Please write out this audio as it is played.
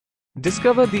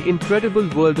Discover the incredible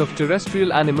world of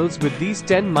terrestrial animals with these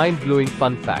 10 mind-blowing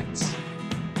fun facts.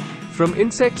 From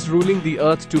insects ruling the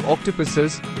earth to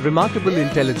octopuses, remarkable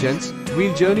intelligence,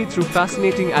 we'll journey through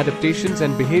fascinating adaptations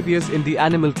and behaviors in the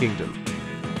animal kingdom.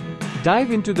 Dive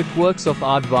into the quirks of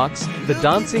Aardvarks, the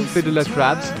dancing fiddler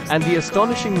crabs, and the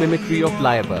astonishing mimicry of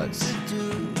lyrebirds.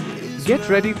 Get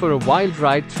ready for a wild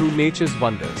ride through nature's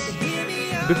wonders.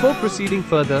 Before proceeding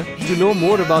further, to know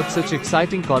more about such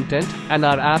exciting content and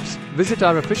our apps, visit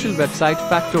our official website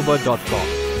factober.com.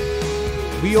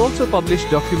 We also publish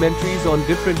documentaries on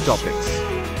different topics.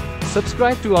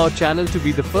 Subscribe to our channel to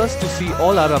be the first to see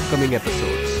all our upcoming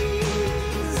episodes.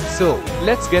 So,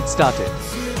 let's get started.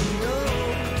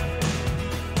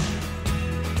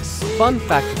 Fun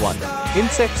Fact 1.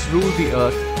 Insects rule the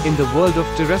earth. In the world of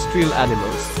terrestrial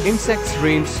animals, insects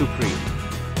reign supreme.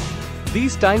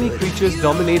 These tiny creatures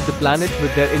dominate the planet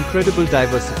with their incredible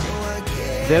diversity.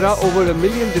 There are over 1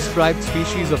 million described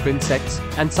species of insects,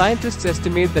 and scientists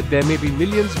estimate that there may be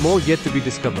millions more yet to be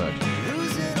discovered.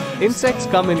 Insects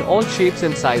come in all shapes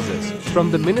and sizes,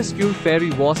 from the minuscule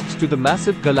fairy wasps to the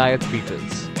massive Goliath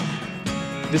beetles.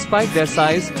 Despite their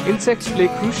size, insects play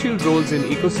crucial roles in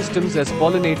ecosystems as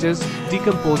pollinators,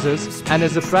 decomposers, and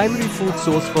as a primary food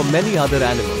source for many other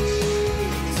animals.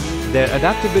 Their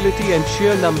adaptability and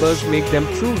sheer numbers make them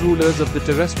true rulers of the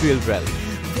terrestrial realm.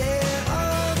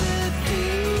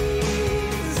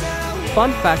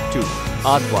 Fun Fact 2.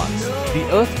 Aardvarks. The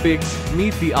earth pigs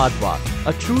meet the aardvark,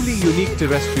 a truly unique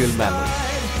terrestrial mammal.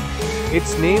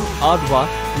 Its name, Aardvark,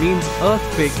 means earth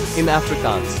pig in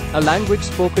Afrikaans, a language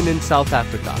spoken in South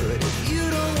Africa.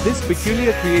 This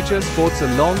peculiar creature sports a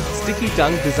long, sticky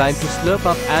tongue designed to slurp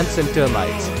up ants and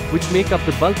termites, which make up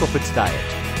the bulk of its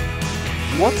diet.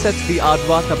 What sets the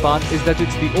aardvark apart is that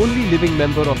it's the only living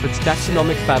member of its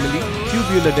taxonomic family,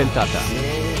 Tubulidentata.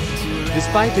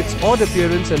 Despite its odd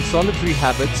appearance and solitary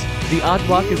habits, the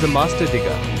aardvark is a master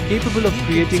digger, capable of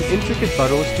creating intricate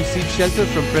burrows to seek shelter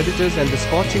from predators and the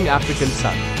scorching African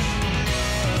sun.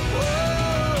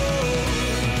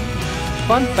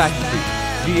 Fun Fact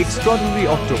 3. The extraordinary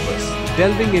octopus.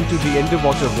 Delving into the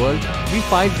underwater world, we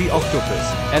find the octopus,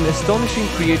 an astonishing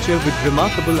creature with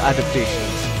remarkable adaptations.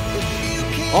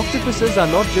 Octopuses are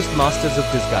not just masters of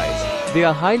disguise. They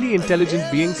are highly intelligent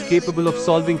beings capable of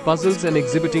solving puzzles and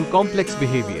exhibiting complex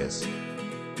behaviors.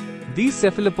 These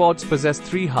cephalopods possess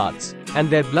 3 hearts, and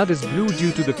their blood is blue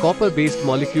due to the copper-based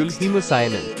molecule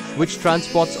hemocyanin, which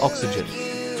transports oxygen.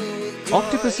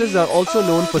 Octopuses are also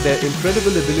known for their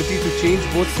incredible ability to change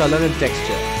both color and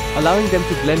texture, allowing them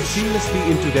to blend seamlessly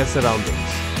into their surroundings.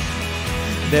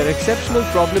 Their exceptional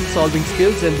problem-solving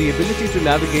skills and the ability to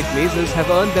navigate mazes have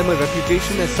earned them a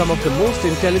reputation as some of the most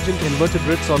intelligent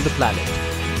invertebrates on the planet.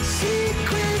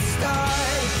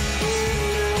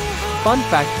 Fun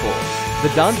Fact 4.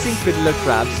 The dancing fiddler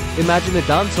crabs. Imagine a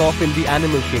dance-off in the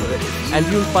animal kingdom, and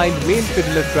you'll find male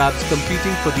fiddler crabs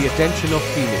competing for the attention of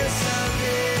females.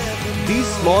 These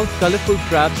small, colorful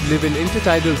crabs live in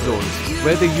intertidal zones,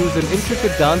 where they use an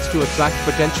intricate dance to attract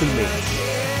potential mates.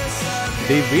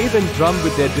 They wave and drum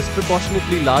with their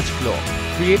disproportionately large claw,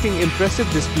 creating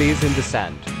impressive displays in the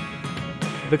sand.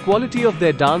 The quality of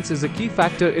their dance is a key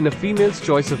factor in a female's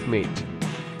choice of mate.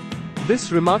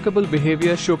 This remarkable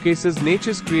behavior showcases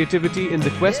nature's creativity in the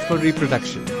quest for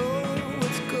reproduction.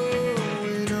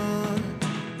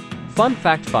 Fun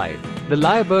Fact 5. The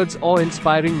lyrebirds'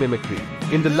 awe-inspiring mimicry.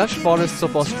 In the lush forests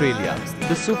of Australia,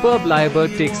 the superb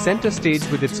lyrebird takes center stage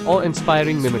with its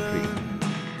awe-inspiring mimicry.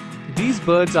 These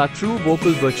birds are true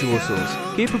vocal virtuosos,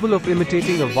 capable of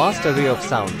imitating a vast array of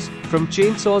sounds, from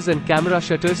chainsaws and camera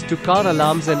shutters to car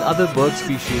alarms and other bird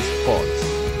species, calls.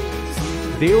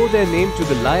 They owe their name to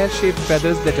the lyre-shaped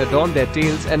feathers that adorn their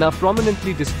tails and are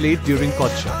prominently displayed during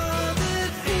courtship.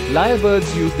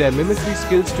 Lyrebirds use their mimicry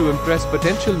skills to impress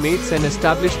potential mates and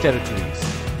establish territories.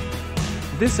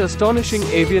 This astonishing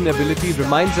avian ability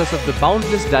reminds us of the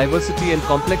boundless diversity and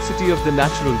complexity of the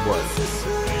natural world.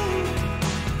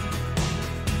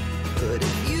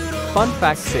 Fun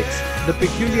Fact 6. The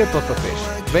peculiar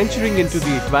pufferfish. Venturing into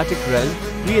the aquatic realm,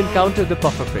 we encounter the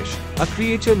pufferfish, a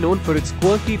creature known for its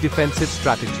quirky defensive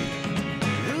strategy.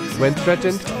 When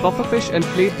threatened, pufferfish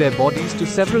inflate their bodies to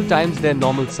several times their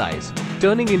normal size,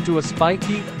 turning into a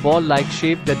spiky, ball-like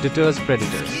shape that deters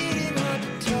predators.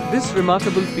 This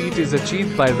remarkable feat is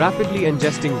achieved by rapidly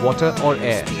ingesting water or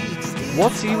air.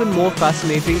 What's even more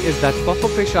fascinating is that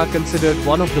pufferfish are considered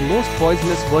one of the most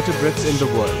poisonous vertebrates in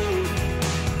the world.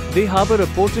 They harbor a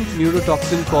potent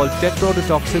neurotoxin called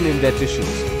tetrodotoxin in their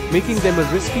tissues, making them a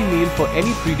risky meal for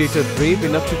any predator brave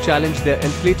enough to challenge their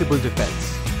inflatable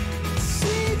defense.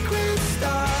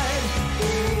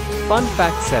 Fun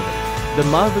Fact 7. the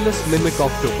marvelous mimic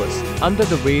octopus. Under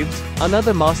the waves,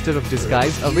 another master of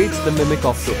disguise awaits the mimic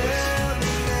octopus.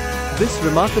 This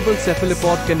remarkable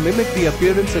cephalopod can mimic the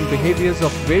appearance and behaviors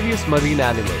of various marine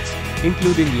animals,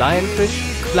 including lionfish,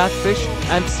 flatfish,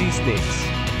 and sea snakes.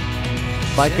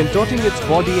 By contorting its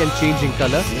body and changing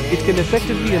color, it can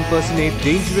effectively impersonate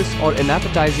dangerous or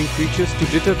unappetizing creatures to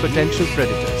deter potential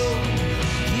predators.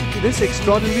 This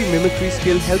extraordinary mimicry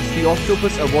skill helps the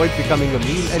octopus avoid becoming a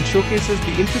meal and showcases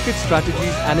the intricate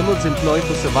strategies animals employ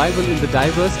for survival in the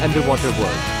diverse underwater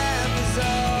world.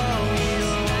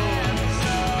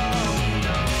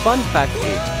 Fun fact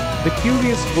 8. The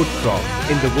curious wood frog.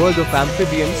 In the world of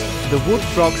amphibians, the wood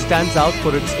frog stands out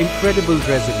for its incredible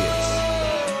resilience.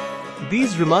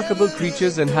 These remarkable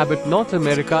creatures inhabit North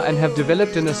America and have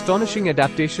developed an astonishing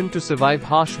adaptation to survive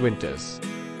harsh winters.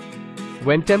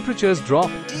 When temperatures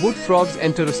drop, wood frogs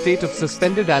enter a state of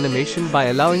suspended animation by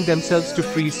allowing themselves to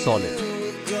freeze solid.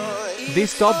 They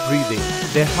stop breathing,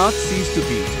 their hearts cease to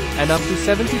beat, and up to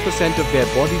 70% of their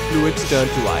body fluids turn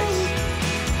to ice.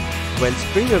 When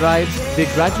spring arrives, they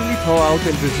gradually thaw out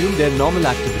and resume their normal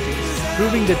activities,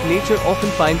 proving that nature often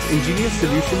finds ingenious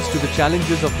solutions to the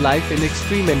challenges of life in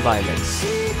extreme environments.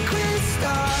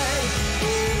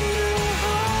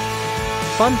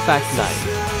 Fun fact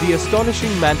 9. The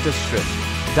astonishing mantis shrimp.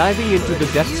 Diving into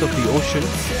the depths of the ocean,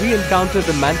 we encounter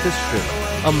the mantis shrimp,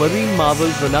 a marine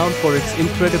marvel renowned for its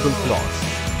incredible claws.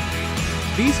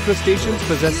 These crustaceans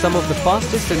possess some of the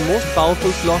fastest and most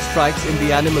powerful claw strikes in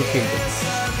the animal kingdom.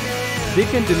 They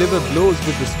can deliver blows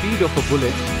with the speed of a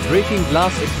bullet, breaking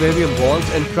glass aquarium walls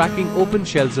and cracking open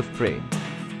shells of prey.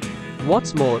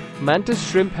 What's more, mantis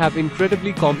shrimp have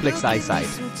incredibly complex eyesight,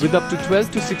 with up to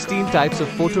 12 to 16 types of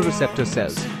photoreceptor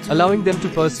cells, allowing them to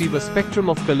perceive a spectrum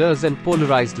of colors and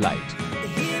polarized light.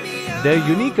 Their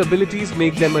unique abilities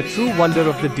make them a true wonder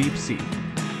of the deep sea.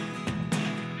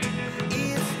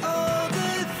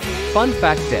 Fun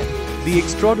fact 10. The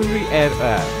extraordinary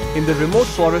Aardvark. In the remote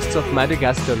forests of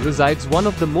Madagascar resides one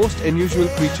of the most unusual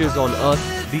creatures on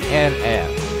Earth, the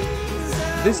Aardvark.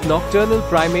 This nocturnal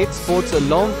primate sports a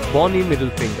long, bony middle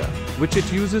finger, which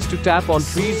it uses to tap on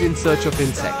trees in search of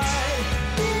insects.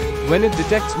 When it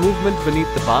detects movement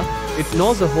beneath the bark, it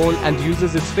gnaws a hole and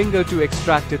uses its finger to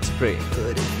extract its prey.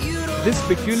 This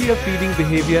peculiar feeding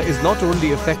behavior is not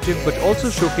only effective but also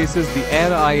showcases the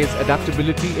Aardvark's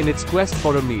adaptability in its quest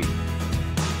for a meal.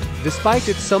 Despite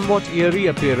its somewhat eerie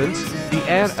appearance, the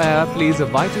Aardvark plays a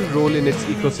vital role in its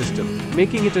ecosystem,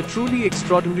 making it a truly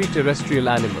extraordinary terrestrial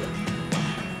animal.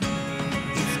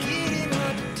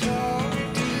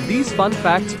 These fun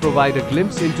facts provide a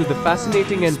glimpse into the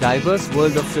fascinating and diverse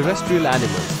world of terrestrial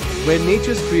animals, where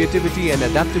nature's creativity and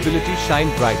adaptability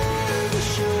shine brightly.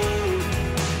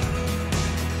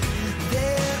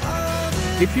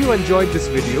 If you enjoyed this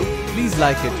video, please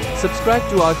like it, subscribe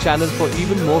to our channel for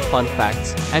even more fun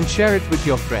facts, and share it with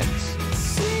your friends.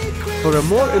 For a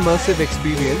more immersive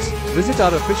experience, visit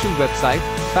our official website,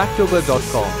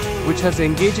 factober.com, which has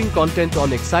engaging content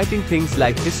on exciting things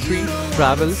like history,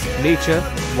 travel, nature,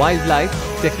 wildlife,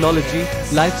 technology,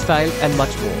 lifestyle, and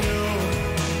much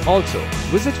more. Also,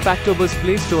 visit Factober's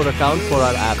Play Store account for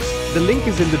our apps. The link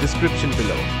is in the description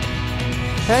below.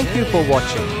 Thank you for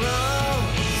watching.